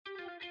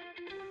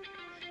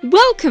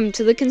Welcome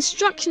to the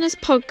Constructionist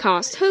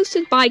Podcast,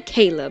 hosted by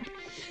Caleb.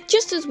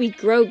 Just as we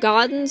grow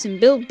gardens and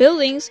build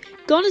buildings,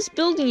 God is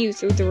building you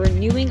through the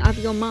renewing of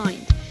your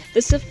mind.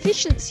 The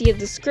sufficiency of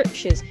the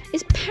scriptures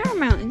is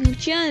paramount in your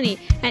journey,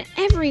 and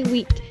every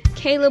week,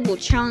 Caleb will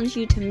challenge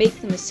you to make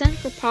them a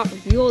central part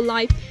of your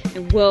life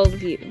and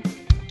worldview.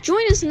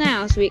 Join us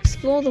now as we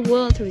explore the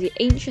world through the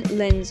ancient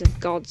lens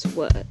of God's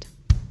Word.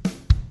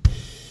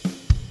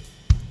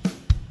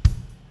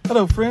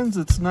 Hello friends,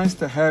 it's nice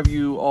to have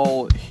you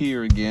all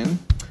here again.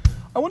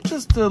 I want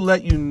just to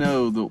let you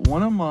know that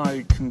one of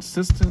my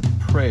consistent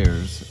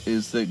prayers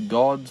is that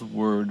God's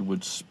Word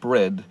would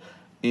spread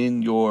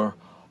in your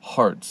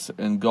hearts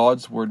and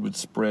God's Word would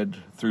spread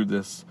through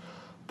this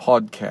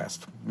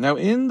podcast. Now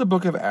in the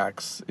book of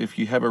Acts, if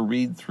you have a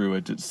read through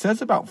it, it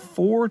says about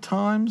 4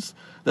 times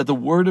that the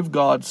Word of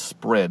God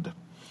spread.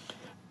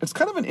 It's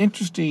kind of an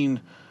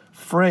interesting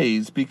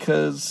phrase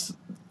because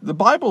the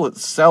Bible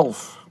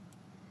itself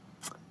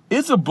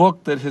is a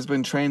book that has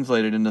been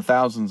translated into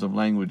thousands of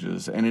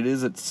languages, and it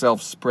is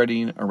itself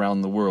spreading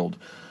around the world.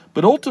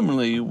 But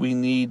ultimately, we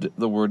need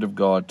the Word of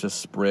God to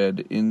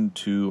spread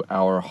into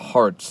our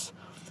hearts,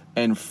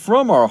 and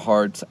from our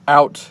hearts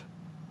out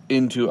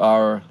into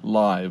our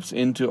lives,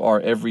 into our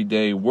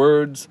everyday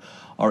words,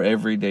 our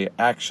everyday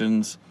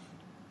actions.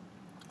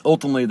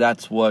 Ultimately,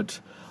 that's what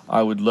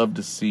I would love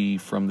to see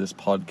from this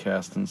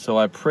podcast. And so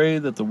I pray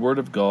that the Word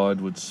of God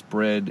would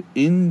spread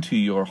into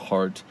your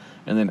heart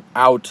and then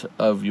out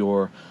of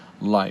your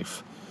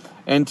life.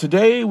 And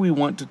today we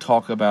want to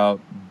talk about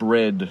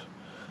bread.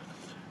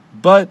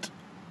 But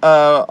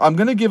I'm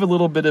going to give a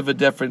little bit of a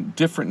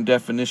different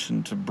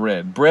definition to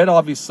bread. Bread,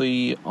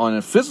 obviously, on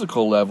a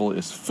physical level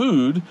is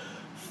food.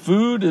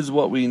 Food is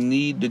what we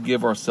need to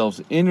give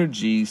ourselves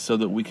energy so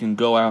that we can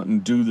go out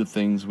and do the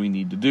things we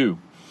need to do.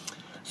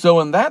 So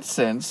in that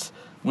sense,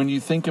 when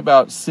you think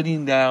about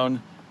sitting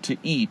down to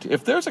eat,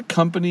 if there's a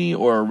company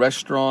or a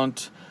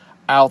restaurant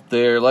out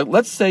there, like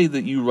let's say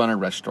that you run a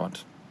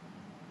restaurant,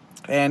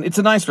 and it's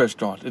a nice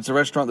restaurant. It's a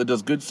restaurant that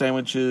does good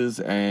sandwiches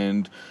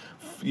and,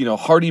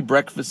 hearty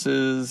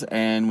breakfasts,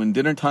 and when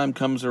dinner time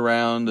comes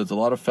around, there's a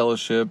lot of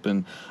fellowship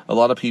and a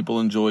lot of people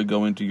enjoy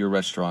going to your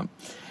restaurant.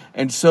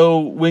 And so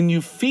when you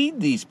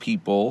feed these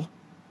people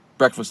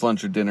breakfast,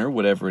 lunch, or dinner,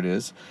 whatever it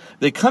is,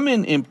 they come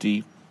in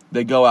empty,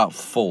 they go out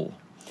full.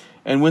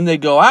 And when they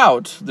go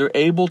out, they're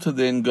able to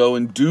then go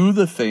and do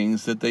the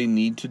things that they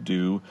need to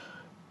do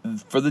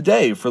for the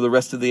day, for the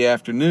rest of the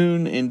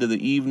afternoon, into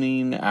the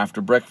evening, after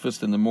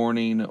breakfast, in the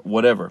morning,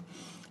 whatever.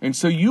 And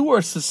so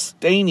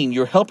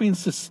you're helping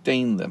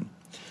sustain them.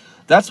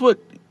 That's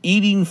what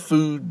eating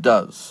food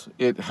does.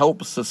 It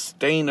helps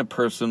sustain a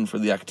person for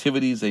the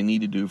activities they need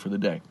to do for the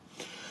day.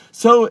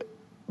 So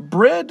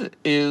bread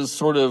is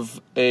sort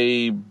of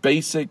a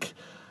basic,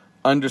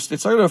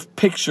 it's sort of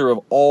picture of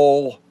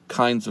all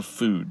kinds of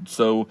food.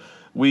 So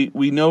we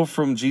know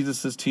from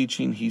Jesus'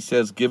 teaching, he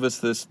says, give us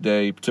this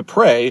day to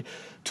pray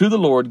to the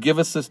Lord, give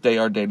us this day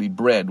our daily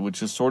bread,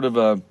 which is sort of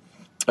a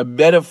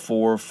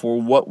metaphor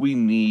for what we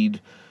need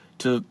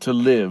to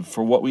live,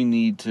 for what we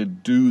need to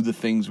do the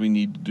things we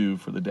need to do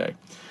for the day.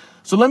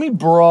 So let me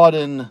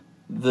broaden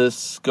the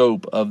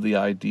scope of the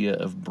idea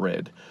of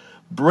bread.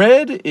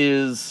 Bread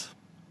is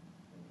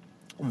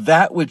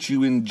that which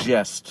you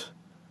ingest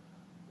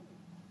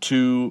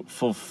to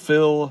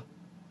fulfill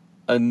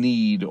a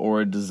need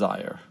or a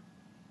desire.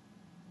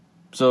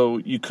 So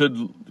you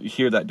could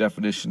hear that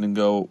definition and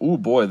go, oh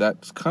boy,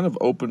 that's kind of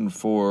open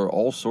for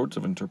all sorts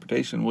of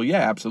interpretation. Well,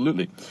 yeah,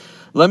 absolutely.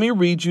 Let me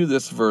read you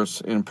this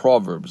verse in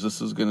Proverbs.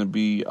 This is going to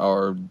be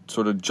our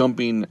sort of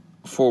jumping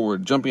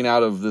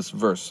out of this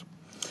verse.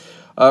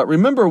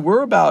 Remember,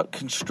 we're about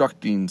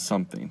constructing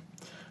something.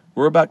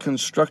 We're about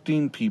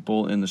constructing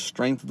people in the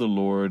strength of the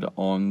Lord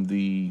on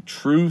the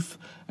truth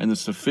and the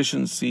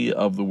sufficiency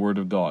of the Word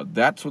of God.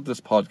 That's what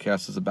this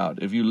podcast is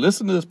about. If you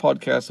listen to this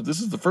podcast, if this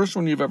is the first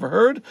one you've ever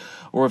heard,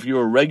 or if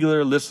you're a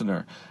regular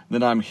listener,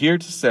 then I'm here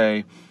to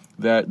say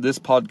that this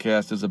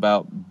podcast is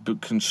about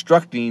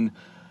constructing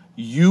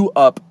you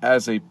up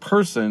as a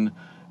person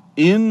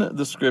in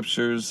the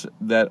Scriptures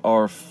that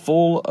are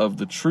full of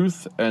the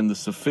truth and the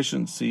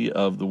sufficiency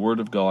of the Word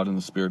of God and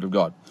the Spirit of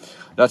God.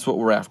 That's what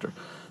we're after.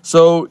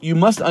 So you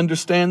must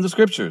understand the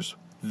Scriptures.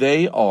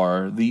 They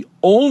are the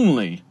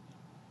only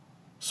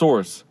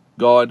source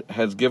God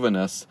has given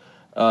us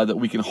that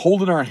we can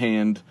hold in our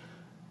hand,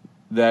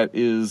 that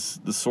is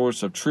the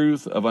source of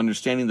truth, of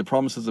understanding the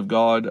promises of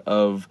God,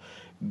 of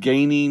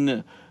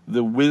gaining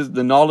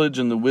the knowledge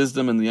and the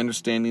wisdom and the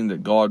understanding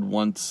that God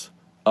wants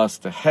us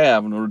to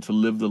have in order to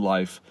live the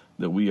life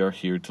that we are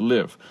here to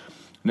live.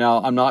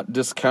 Now, I'm not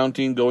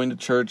discounting going to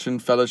church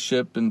and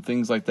fellowship and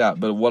things like that,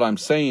 but what I'm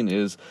saying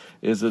is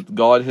that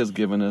God has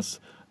given us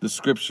the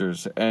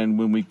Scriptures, and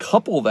when we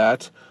couple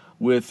that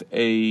with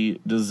a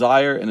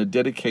desire and a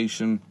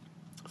dedication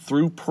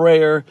through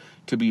prayer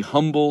to be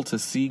humble, to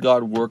see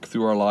God work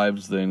through our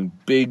lives, then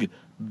big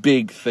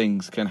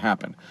things can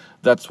happen.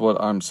 That's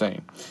what I'm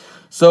saying.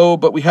 So,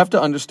 but we have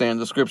to understand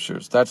the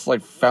Scriptures. That's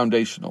like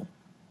foundational.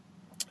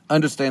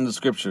 Understand the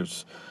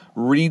Scriptures.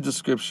 Read the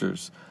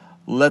Scriptures.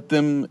 let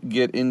them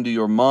get into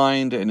your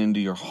mind and into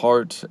your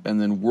heart and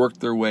then work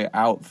their way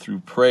out through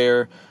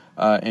prayer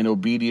and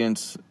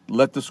obedience.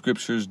 Let the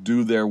scriptures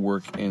do their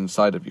work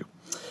inside of you.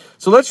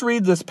 So let's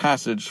read this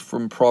passage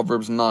from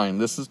Proverbs 9.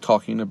 This is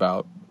talking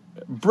about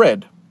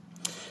bread.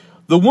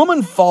 The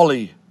woman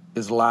folly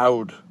is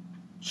loud.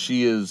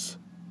 She is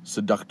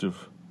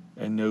seductive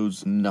and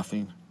knows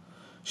nothing.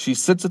 She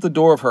sits at the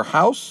door of her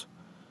house.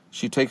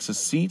 She takes a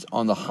seat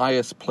on the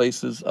highest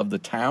places of the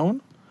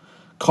town,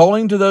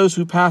 calling to those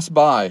who pass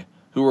by,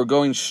 who are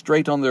going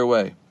straight on their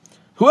way.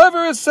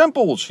 Whoever is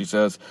simple, she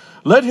says,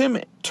 let him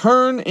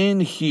turn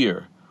in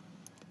here.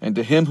 And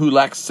to him who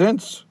lacks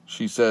sense,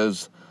 she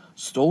says,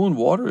 stolen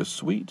water is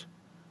sweet,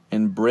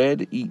 and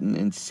bread eaten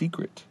in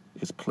secret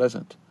is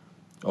pleasant.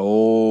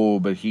 Oh,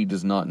 but he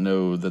does not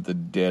know that the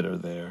dead are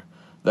there,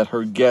 that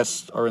her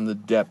guests are in the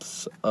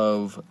depths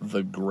of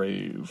the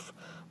grave,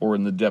 or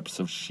in the depths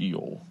of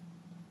Sheol.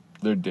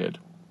 They're dead.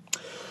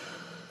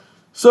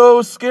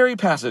 So, scary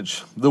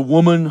passage, the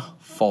woman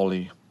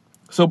folly.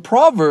 So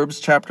Proverbs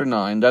chapter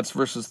 9, that's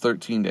verses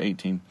 13 to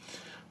 18.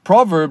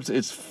 Proverbs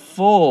is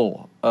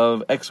full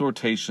of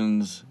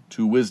exhortations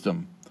to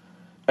wisdom,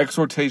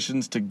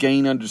 exhortations to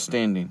gain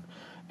understanding,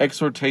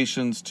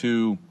 exhortations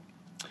to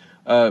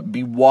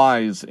be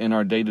wise in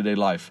our day-to-day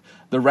life.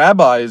 The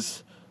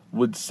rabbis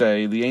would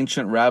say, the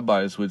ancient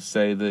rabbis would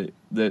say that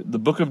the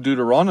book of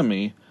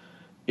Deuteronomy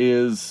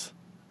is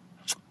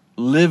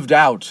lived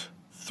out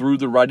through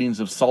the writings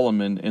of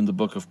Solomon in the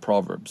book of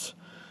Proverbs.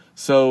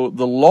 So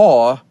the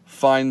law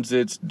finds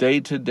its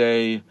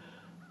day-to-day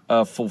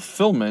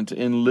fulfillment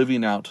in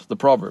living out the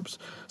Proverbs.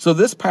 So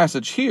this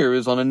passage here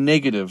is on a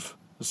negative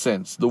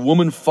sense. The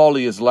woman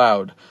folly is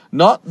loud,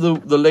 not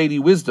the lady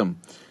wisdom.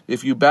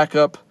 If you back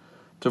up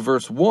to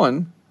verse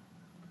 1,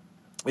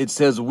 it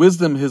says,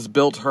 wisdom has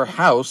built her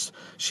house.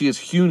 She has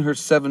hewn her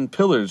 7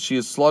 pillars. She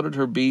has slaughtered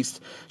her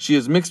beast. She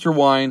has mixed her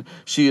wine.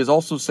 She has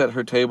also set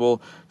her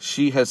table.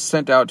 She has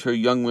sent out her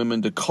young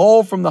women to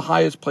call from the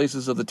highest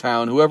places of the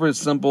town. Whoever is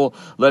simple,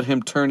 let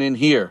him turn in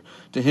here.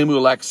 To him who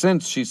lacks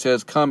sense, she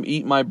says, come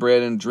eat my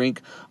bread and drink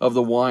of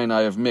the wine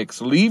I have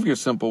mixed. Leave your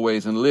simple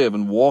ways and live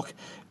and walk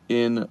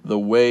in the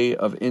way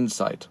of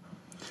insight.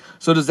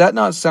 So does that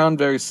not sound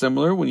very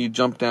similar when you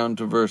jump down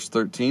to verse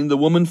 13? The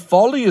woman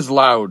folly is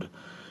loud.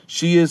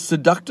 She is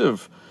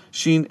seductive,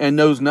 and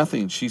knows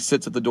nothing. She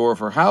sits at the door of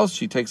her house.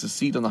 She takes a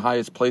seat on the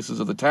highest places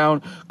of the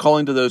town,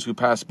 calling to those who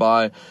pass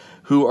by,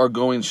 who are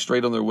going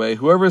straight on their way.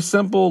 Whoever is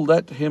simple,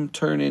 let him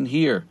turn in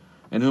here.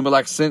 And whom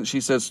lacks sense,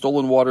 she says,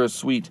 stolen water is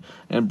sweet,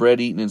 and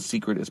bread eaten in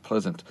secret is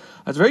pleasant.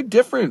 That's very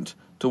different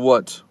to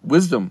what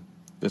wisdom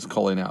is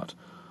calling out.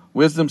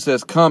 Wisdom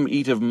says, come,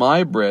 eat of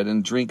my bread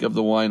and drink of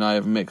the wine I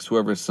have mixed.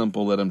 Whoever is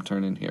simple, let him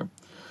turn in here.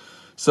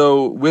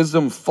 So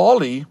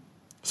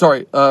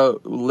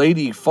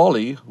lady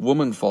folly,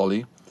 woman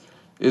folly,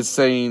 is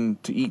saying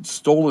to eat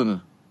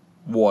stolen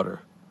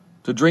water,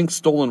 to drink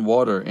stolen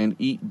water and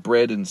eat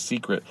bread in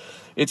secret.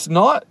 It's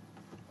not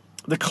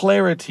the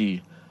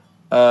clarity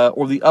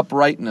or the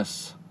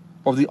uprightness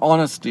or the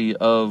honesty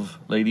of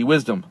Lady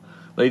Wisdom.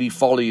 Lady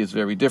Folly is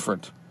very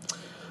different.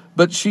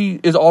 But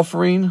she is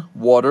offering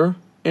water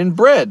and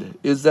bread.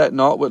 Is that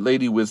not what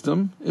Lady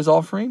Wisdom is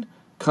offering?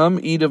 Come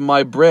eat of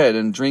my bread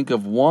and drink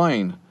of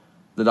wine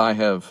that I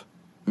have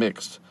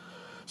mixed.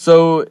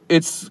 So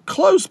it's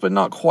close, but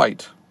not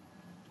quite.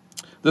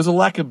 There's a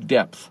lack of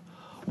depth.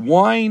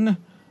 Wine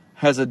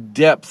has a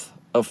depth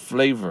of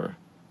flavor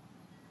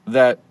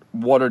that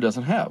water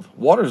doesn't have.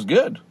 Water is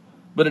good,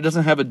 but it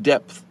doesn't have a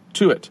depth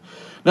to it.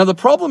 Now the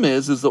problem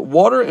is that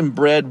water and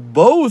bread,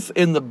 both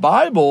in the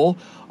Bible,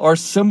 are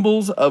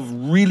symbols of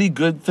really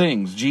good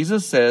things.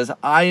 Jesus says,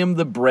 I am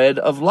the bread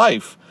of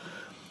life.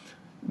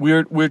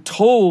 We're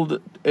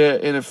told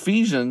in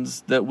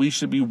Ephesians that we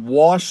should be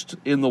washed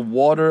in the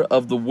water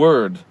of the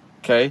Word,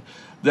 okay?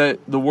 That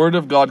the Word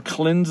of God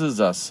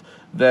cleanses us,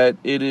 that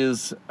it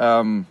is,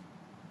 out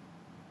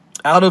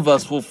of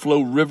us will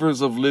flow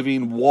rivers of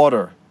living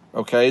water,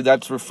 okay?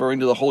 That's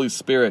referring to the Holy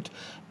Spirit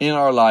in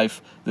our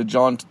life that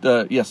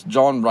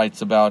John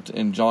writes about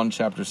in John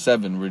chapter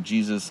 7, where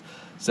Jesus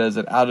says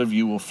that out of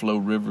you will flow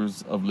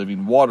rivers of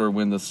living water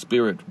when the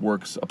Spirit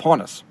works upon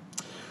us.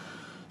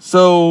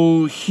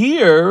 So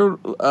here,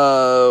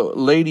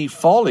 Lady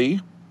Folly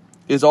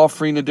is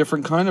offering a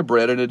different kind of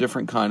bread and a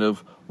different kind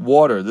of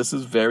water. This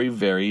is very,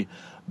 very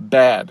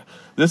bad.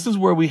 This is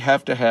where we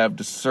have to have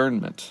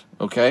discernment,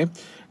 okay?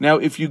 Now,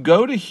 if you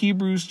go to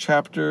Hebrews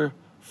chapter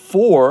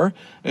 4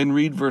 and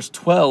read verse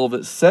 12,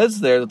 it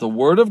says there that the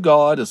word of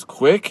God is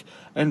quick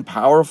and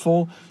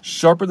powerful,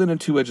 sharper than a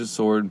two-edged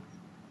sword,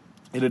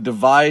 and it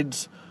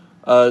divides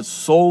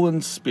soul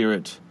and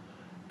spirit,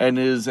 and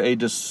is a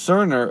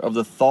discerner of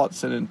the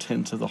thoughts and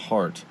intents of the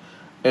heart.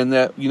 And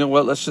that, you know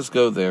what, let's just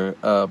go there.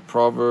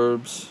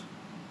 Proverbs,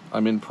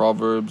 I'm in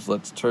Proverbs.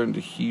 Let's turn to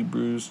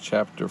Hebrews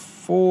chapter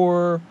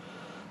 4.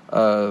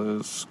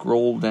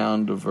 Scroll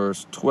down to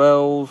verse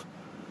 12.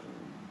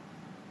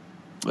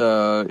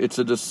 It's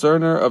a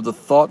discerner of the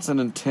thoughts and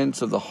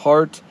intents of the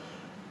heart,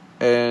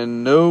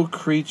 and no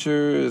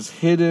creature is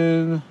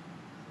hidden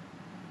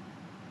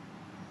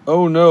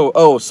Oh, no.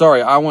 Oh,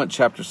 sorry. I went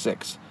chapter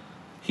 6.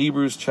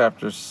 Hebrews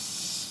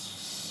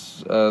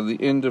the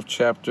end of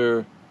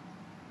chapter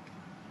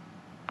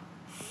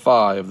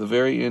 5. The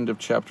very end of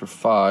chapter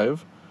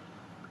 5.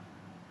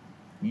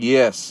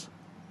 Yes.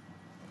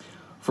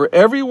 For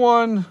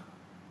everyone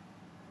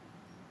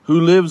who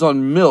lives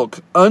on milk,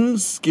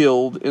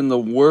 unskilled in the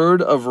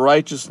word of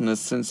righteousness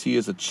since he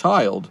is a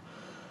child.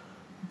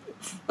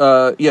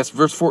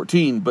 Verse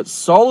 14. But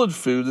solid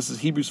food, this is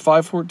Hebrews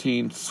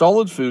 5:14,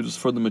 solid food is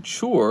for the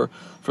mature,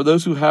 for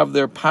those who have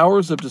their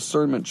powers of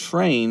discernment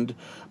trained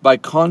by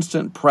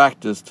constant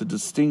practice to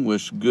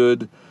distinguish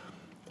good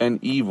and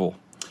evil.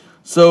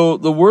 So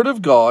the Word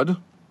of God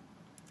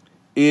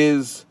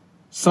is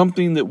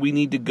something that we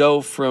need to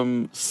go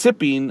from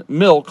sipping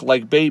milk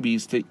like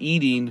babies to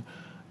eating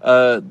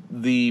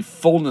the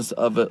fullness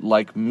of it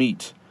like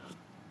meat.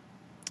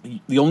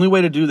 The only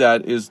way to do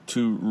that is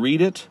to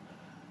read it,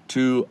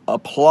 to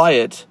apply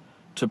it,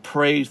 to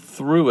pray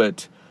through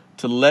it,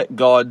 to let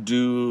God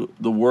do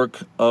the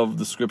work of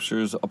the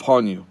Scriptures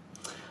upon you.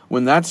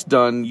 When that's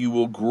done, you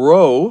will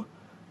grow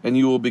and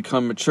you will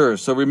become mature.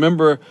 So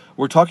remember,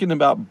 we're talking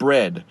about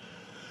bread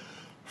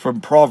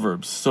from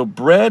Proverbs. So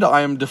bread,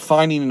 I am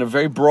defining in a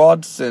very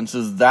broad sense,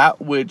 is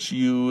that which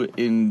you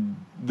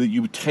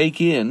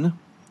take in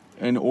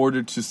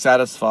order to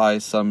satisfy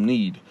some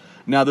need.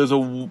 Now, there's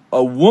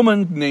a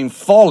woman named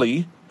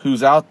Folly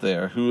who's out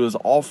there who is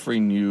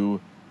offering you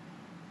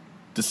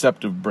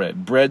deceptive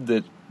bread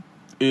that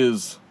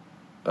is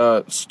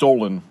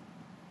stolen.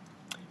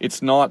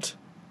 It's not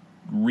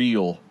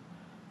real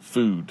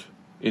food.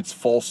 It's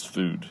false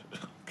food,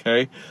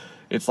 okay?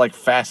 It's like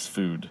fast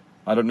food.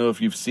 I don't know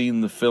if you've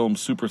seen the film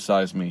Super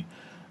Size Me.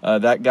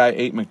 That guy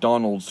ate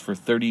McDonald's for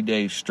 30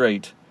 days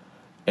straight,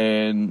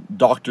 and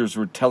doctors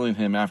were telling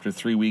him after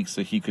 3 weeks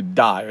that he could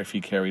die if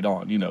he carried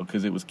on,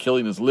 because it was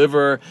killing his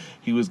liver,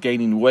 he was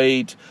gaining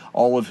weight,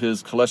 all of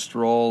his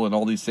cholesterol and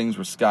all these things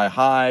were sky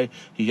high,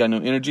 he had no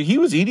energy. He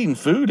was eating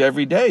food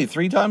every day,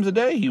 3 times a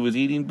day. He was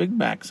eating Big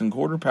Macs and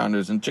Quarter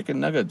Pounders and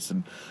chicken nuggets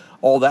and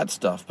all that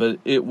stuff, but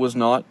it was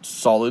not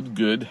solid,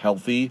 good,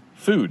 healthy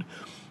food.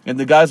 And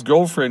the guy's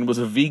girlfriend was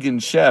a vegan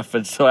chef,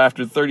 and so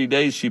after 30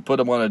 days, she put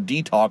him on a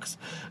detox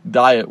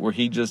diet where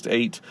he just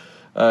ate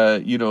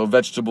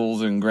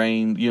vegetables and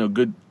grain,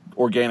 good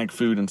organic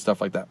food and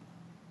stuff like that.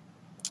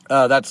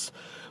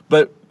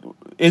 But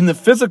in the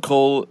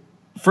physical,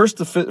 first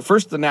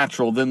the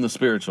natural, then the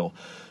spiritual.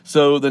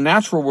 So the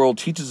natural world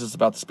teaches us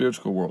about the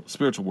spiritual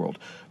world.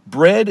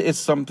 Bread is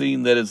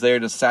something that is there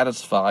to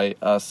satisfy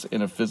us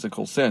in a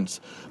physical sense,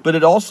 but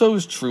it also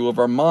is true of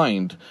our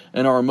mind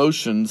and our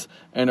emotions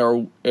and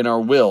our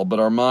will.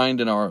 But our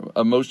mind and our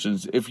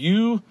emotions. If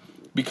you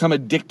become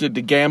addicted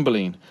to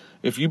gambling,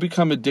 if you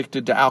become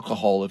addicted to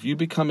alcohol, if you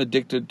become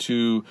addicted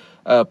to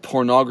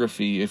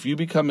pornography, if you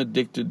become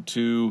addicted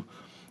to,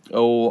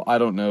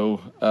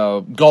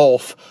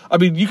 golf. I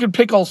mean, you can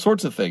pick all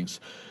sorts of things.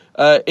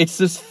 It's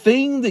this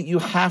thing that you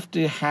have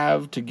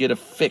to get a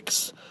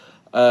fix.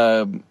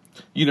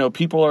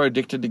 People are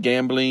addicted to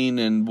gambling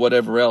and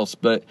whatever else,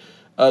 but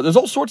there's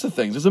all sorts of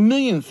things. There's a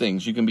million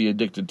things you can be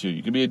addicted to.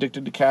 You can be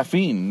addicted to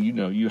caffeine.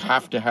 You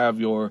have to have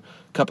your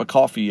cup of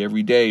coffee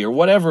every day or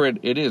whatever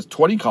it is,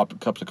 20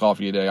 cups of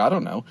coffee a day. I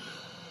don't know.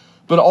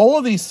 But all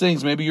of these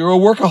things, maybe you're a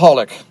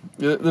workaholic.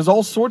 There's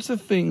all sorts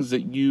of things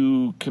that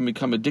you can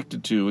become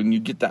addicted to, and you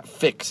get that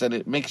fix, and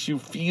it makes you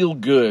feel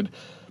good.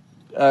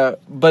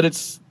 But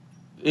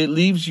it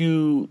leaves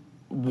you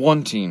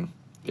wanting.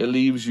 It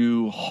leaves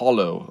you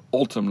hollow,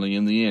 ultimately,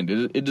 in the end.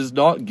 It does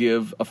not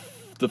give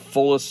the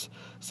fullest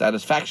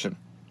satisfaction.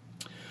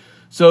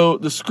 So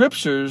the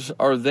Scriptures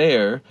are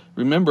there.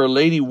 Remember,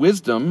 Lady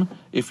Wisdom,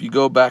 if you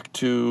go back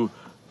to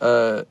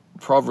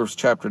Proverbs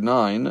chapter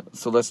 9.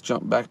 So let's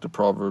jump back to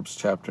Proverbs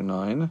chapter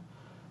 9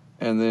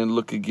 and then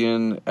look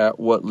again at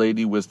what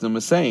Lady Wisdom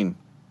is saying.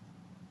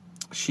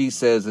 She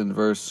says in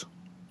verse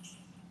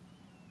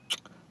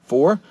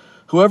 4,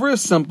 "Whoever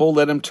is simple,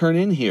 let him turn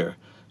in here.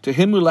 To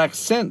him who lacks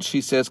sense,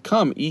 she says,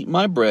 come, eat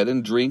my bread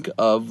and drink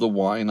of the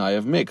wine I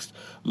have mixed.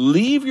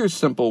 Leave your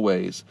simple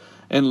ways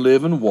and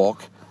live and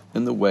walk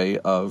in the way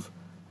of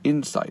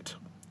insight."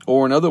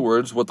 Or in other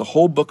words, what the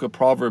whole book of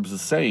Proverbs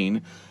is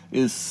saying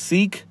is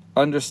seek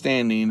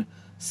understanding,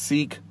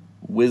 seek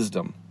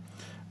wisdom.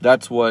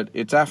 That's what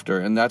it's after,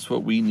 and that's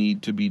what we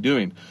need to be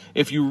doing.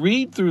 If you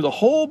read through the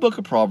whole book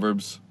of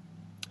Proverbs,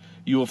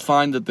 you will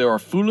find that there are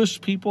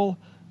foolish people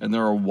and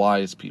there are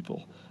wise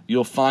people.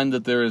 You'll find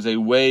that there is a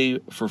way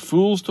for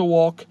fools to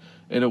walk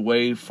and a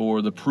way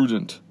for the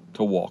prudent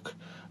to walk.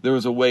 There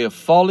is a way of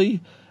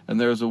folly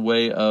and there is a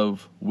way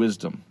of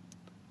wisdom.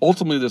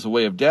 Ultimately, there's a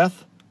way of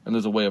death and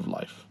there's a way of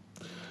life.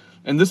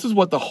 And this is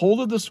what the whole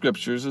of the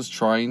Scriptures is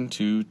trying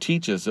to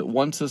teach us. It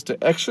wants us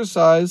to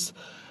exercise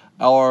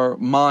our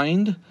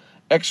mind,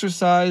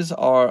 exercise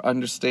our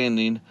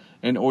understanding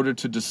in order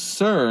to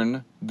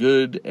discern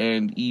good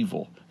and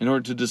evil, in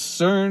order to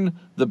discern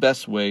the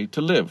best way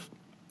to live.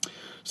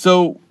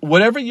 So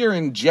whatever you're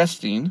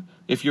ingesting,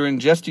 if you're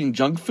ingesting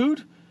junk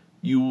food,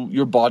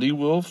 your body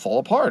will fall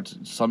apart.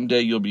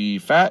 Someday you'll be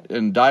fat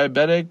and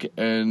diabetic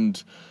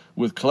and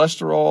with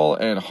cholesterol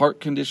and heart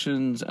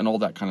conditions and all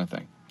that kind of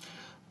thing.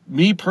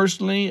 Me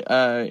personally,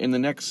 in the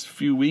next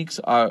few weeks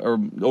or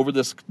over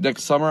this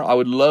next summer, I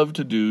would love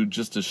to do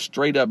just a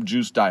straight up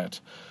juice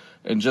diet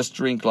and just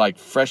drink like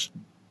fresh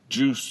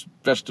juice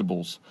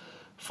vegetables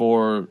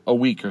for a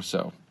week or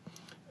so.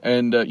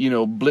 And,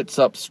 blitz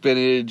up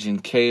spinach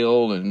and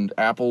kale and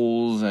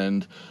apples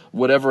and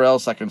whatever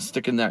else I can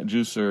stick in that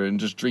juicer and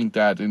just drink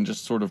that and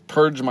just sort of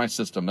purge my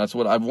system. That's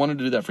what I've wanted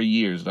to do that for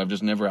years, and I've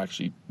just never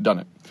actually done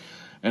it.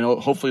 And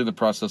hopefully in the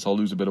process I'll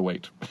lose a bit of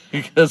weight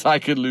because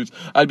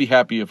I'd be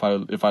happy if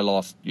I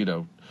lost,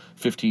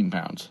 15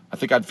 pounds. I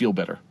think I'd feel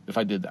better if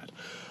I did that.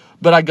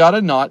 But I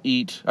gotta not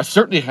eat. I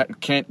certainly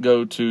can't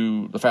go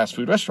to the fast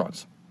food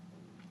restaurants.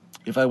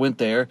 If I went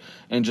there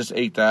and just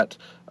ate that,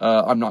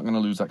 I'm not going to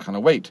lose that kind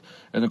of weight.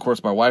 And, of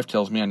course, my wife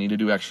tells me I need to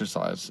do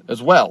exercise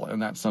as well,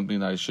 and that's something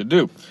that I should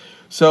do.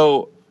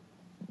 So,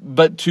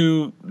 but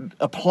to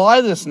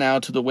apply this now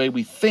to the way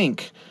we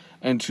think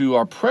and to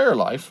our prayer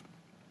life,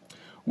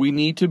 we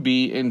need to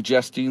be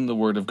ingesting the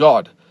Word of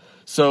God.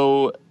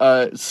 So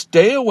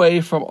stay away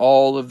from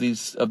all of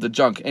the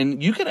junk.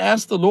 And you can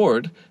ask the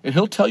Lord, and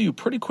He'll tell you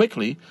pretty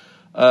quickly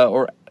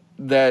or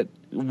that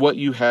what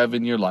you have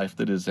in your life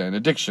that is an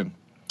addiction.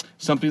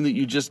 Something that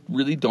you just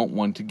really don't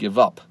want to give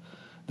up.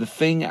 The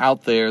thing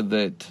out there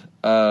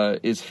that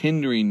is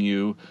hindering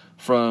you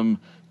from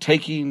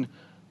taking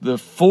the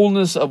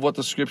fullness of what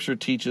the Scripture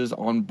teaches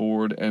on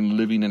board and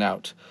living it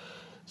out.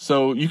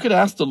 So you could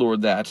ask the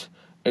Lord that,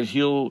 and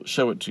He'll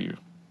show it to you.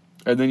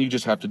 And then you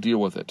just have to deal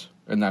with it.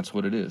 And that's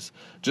what it is.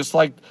 Just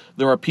like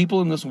there are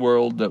people in this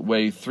world that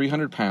weigh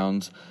 300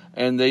 pounds,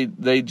 and they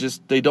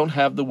don't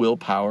have the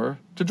willpower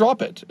to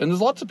drop it. And there's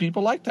lots of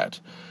people like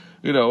that.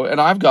 And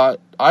I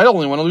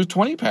only want to lose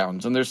 20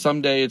 pounds. And there's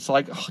some day it's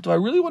like, do I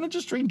really want to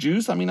just drink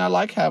juice? I mean, I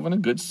like having a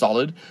good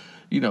solid,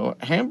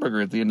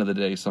 hamburger at the end of the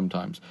day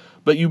sometimes.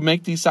 But you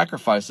make these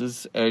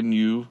sacrifices and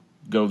you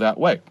go that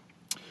way.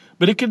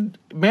 But it can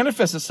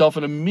manifest itself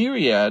in a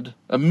myriad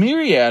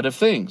of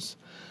things.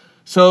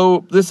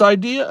 So this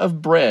idea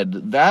of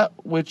bread, that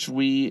which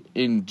we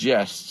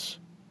ingest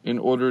in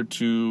order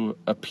to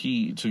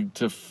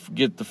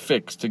get the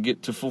fix,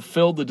 to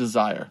fulfill the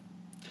desire.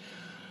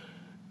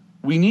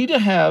 We need to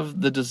have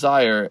the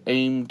desire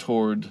aimed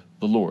toward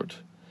the Lord.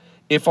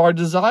 If our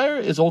desire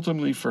is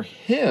ultimately for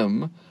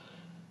Him,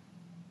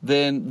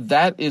 then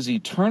that is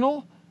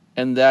eternal,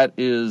 and that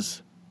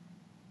is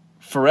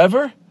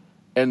forever,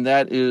 and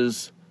that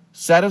is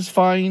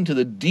satisfying to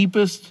the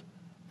deepest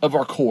of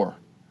our core,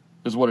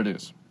 is what it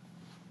is.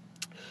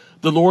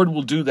 The Lord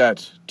will do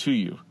that to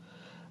you,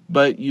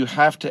 but you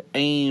have to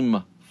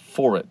aim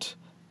for it,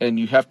 and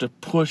you have to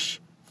push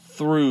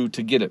through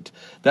to get it.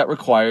 That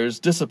requires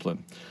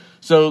discipline.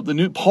 So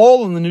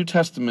Paul in the New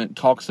Testament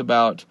talks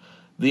about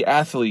the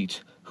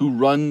athlete who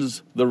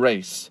runs the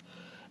race,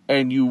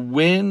 and you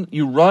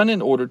run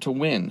in order to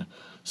win.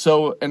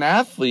 So an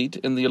athlete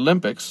in the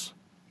Olympics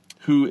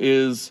who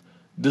is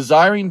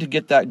desiring to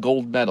get that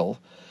gold medal,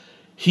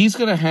 he's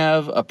going to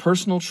have a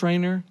personal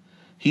trainer,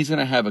 he's going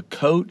to have a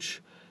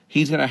coach,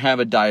 he's going to have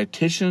a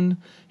dietitian,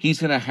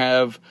 he's going to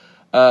have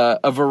a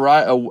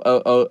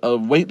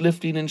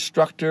weightlifting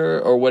instructor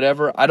or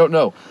whatever. I don't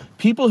know.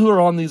 People who are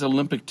on these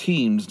Olympic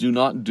teams do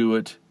not do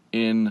it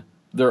in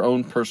their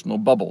own personal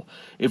bubble.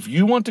 If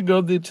you want to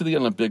go to the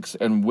Olympics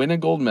and win a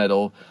gold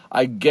medal,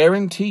 I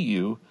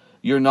guarantee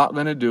you're not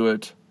going to do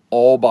it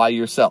all by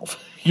yourself.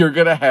 You're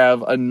going to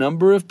have a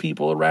number of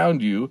people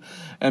around you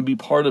and be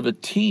part of a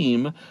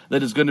team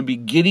that is going to be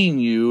getting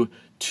you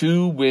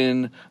to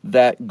win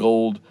that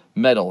gold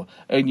medal.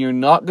 And you're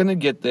not going to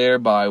get there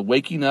by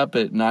waking up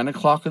at 9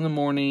 o'clock in the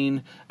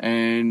morning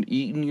and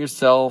eating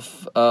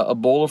yourself a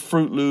bowl of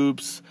Fruit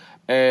Loops,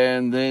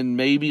 and then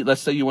maybe,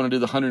 let's say you want to do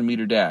the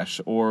 100-meter dash,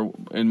 or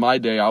in my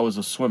day, I was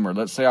a swimmer.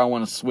 Let's say I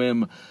want to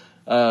swim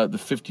the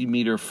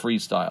 50-meter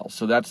freestyle.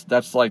 So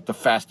that's like the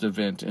fast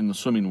event in the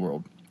swimming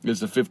world,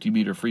 is the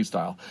 50-meter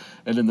freestyle.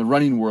 And in the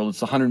running world, it's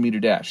the 100-meter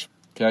dash,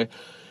 okay?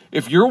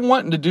 If you're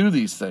wanting to do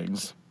these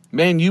things,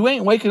 man, you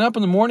ain't waking up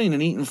in the morning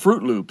and eating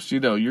Fruit Loops.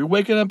 You're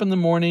waking up in the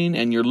morning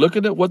and you're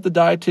looking at what the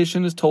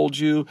dietitian has told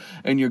you,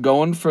 and you're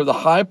going for the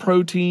high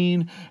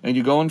protein, and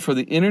you're going for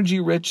the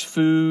energy-rich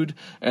food,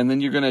 and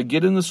then you're going to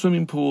get in the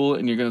swimming pool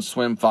and you're going to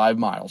swim 5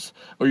 miles.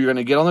 Or you're going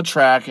to get on the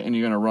track and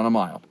you're going to run a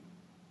mile.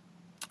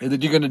 And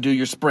then you're going to do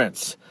your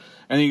sprints.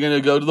 And then you're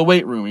going to go to the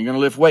weight room, you're going to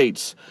lift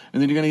weights,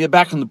 and then you're going to get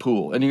back in the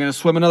pool, and you're going to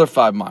swim another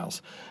 5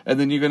 miles. And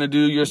then you're going to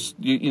do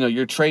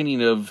your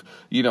training of,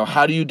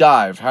 how do you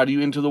dive? How do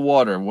you enter the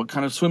water? What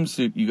kind of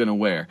swimsuit you're going to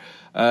wear?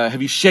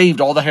 Have you shaved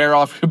all the hair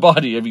off your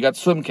body? Have you got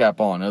swim cap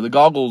on? Are the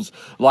goggles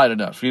light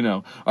enough?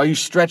 Are you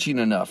stretching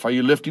enough? Are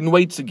you lifting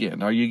weights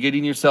again? Are you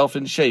getting yourself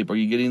in shape? Are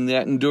you getting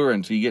that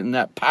endurance? Are you getting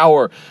that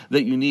power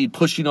that you need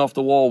pushing off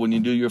the wall when you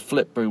do your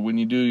flip, or when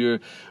you do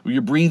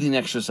your breathing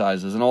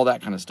exercises and all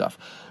that kind of stuff?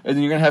 And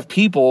then you're going to have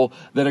people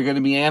that are going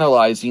to be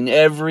analyzing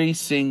every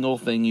single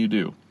thing you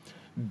do.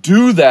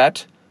 Do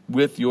that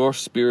with your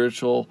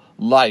spiritual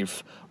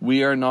life.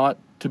 We are not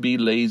to be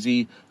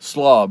lazy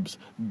slobs.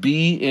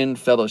 Be in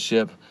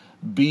fellowship.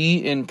 Be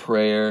in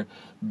prayer.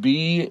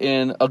 Be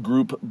in a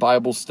group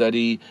Bible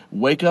study.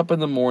 Wake up in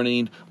the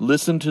morning.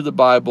 Listen to the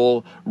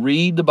Bible.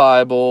 Read the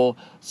Bible.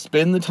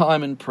 Spend the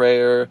time in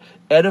prayer.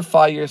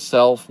 Edify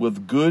yourself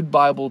with good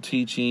Bible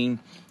teaching.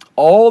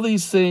 All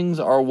these things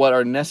are what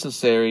are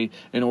necessary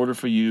in order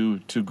for you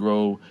to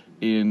grow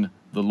in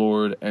the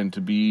Lord and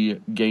to be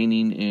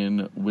gaining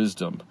in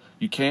wisdom.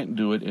 You can't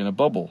do it in a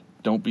bubble.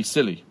 Don't be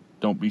silly.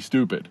 Don't be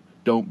stupid.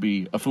 Don't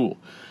be a fool.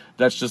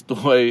 That's just the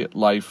way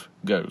life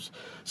goes.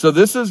 So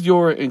this is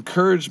your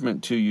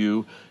encouragement to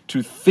you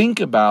to think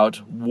about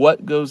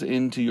what goes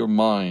into your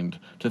mind,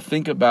 to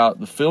think about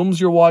the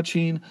films you're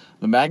watching,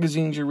 the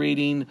magazines you're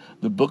reading,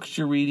 the books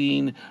you're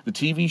reading, the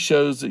TV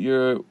shows that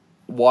you're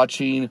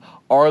watching.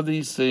 Are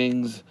these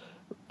things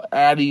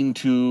adding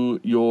to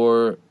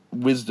your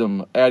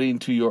wisdom, adding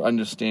to your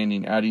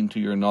understanding, adding to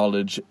your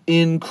knowledge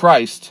in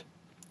Christ?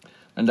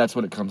 And that's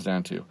what it comes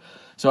down to.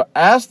 So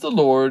ask the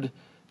Lord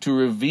to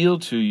reveal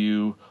to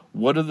you,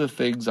 what are the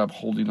things I'm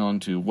holding on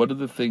to? What are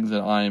the things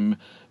that I'm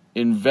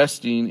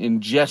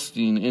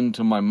ingesting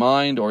into my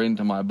mind or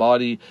into my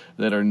body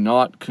that are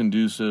not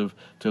conducive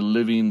to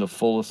living the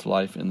fullest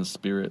life in the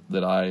Spirit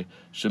that I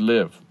should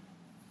live?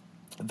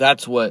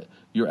 That's what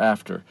you're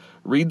after.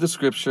 Read the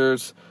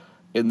scriptures.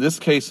 In this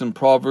case, in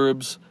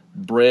Proverbs,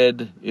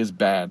 bread is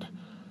bad.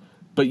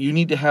 But you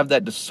need to have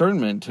that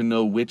discernment to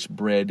know which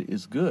bread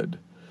is good.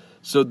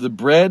 So the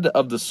bread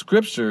of the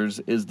scriptures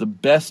is the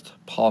best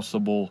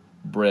possible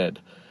bread.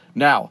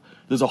 Now,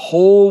 there's a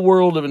whole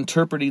world of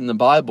interpreting the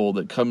Bible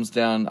that comes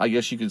down. I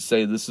guess you could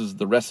say this is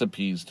the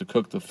recipes to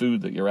cook the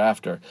food that you're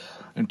after.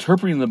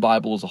 Interpreting the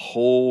Bible is a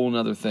whole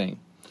other thing.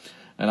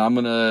 And I'm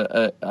going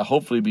to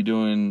hopefully be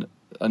doing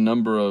a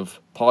number of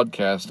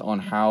podcasts on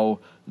how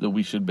that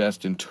we should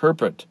best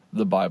interpret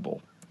the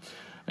Bible.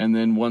 And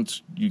then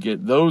once you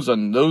get those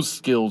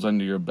skills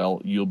under your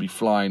belt, you'll be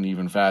flying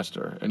even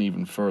faster and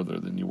even further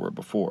than you were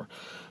before.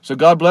 So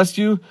God bless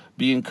you.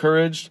 Be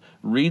encouraged.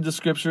 Read the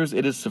scriptures.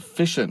 It is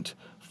sufficient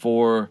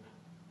for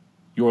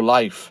your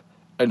life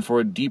and for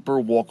a deeper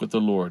walk with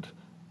the Lord.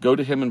 Go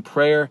to Him in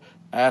prayer.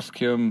 Ask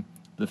Him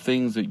the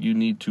things that you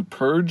need to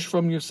purge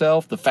from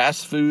yourself, the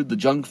fast food, the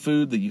junk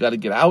food that you got to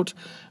get out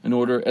in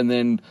order, and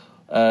then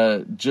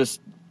just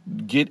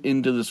get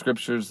into the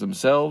scriptures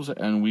themselves,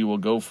 and we will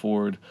go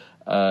forward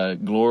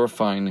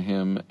glorifying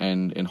Him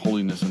and in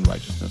holiness and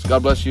righteousness.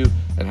 God bless you,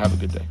 and have a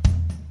good day.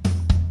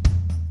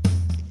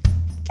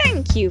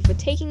 Thank you for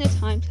taking the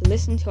time to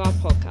listen to our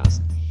podcast.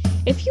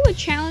 If you were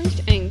challenged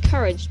and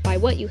encouraged by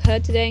what you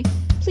heard today,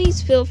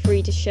 please feel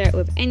free to share it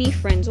with any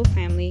friends or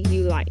family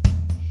you like.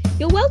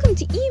 You're welcome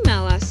to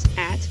email us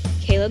at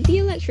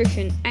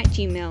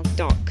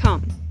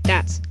calebtheelectrician@gmail.com.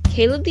 That's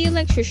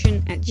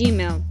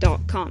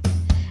calebtheelectrician@gmail.com.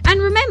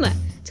 And remember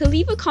to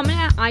leave a comment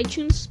at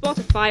iTunes,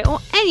 Spotify, or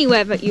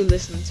anywhere that you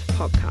listen to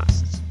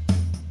podcasts.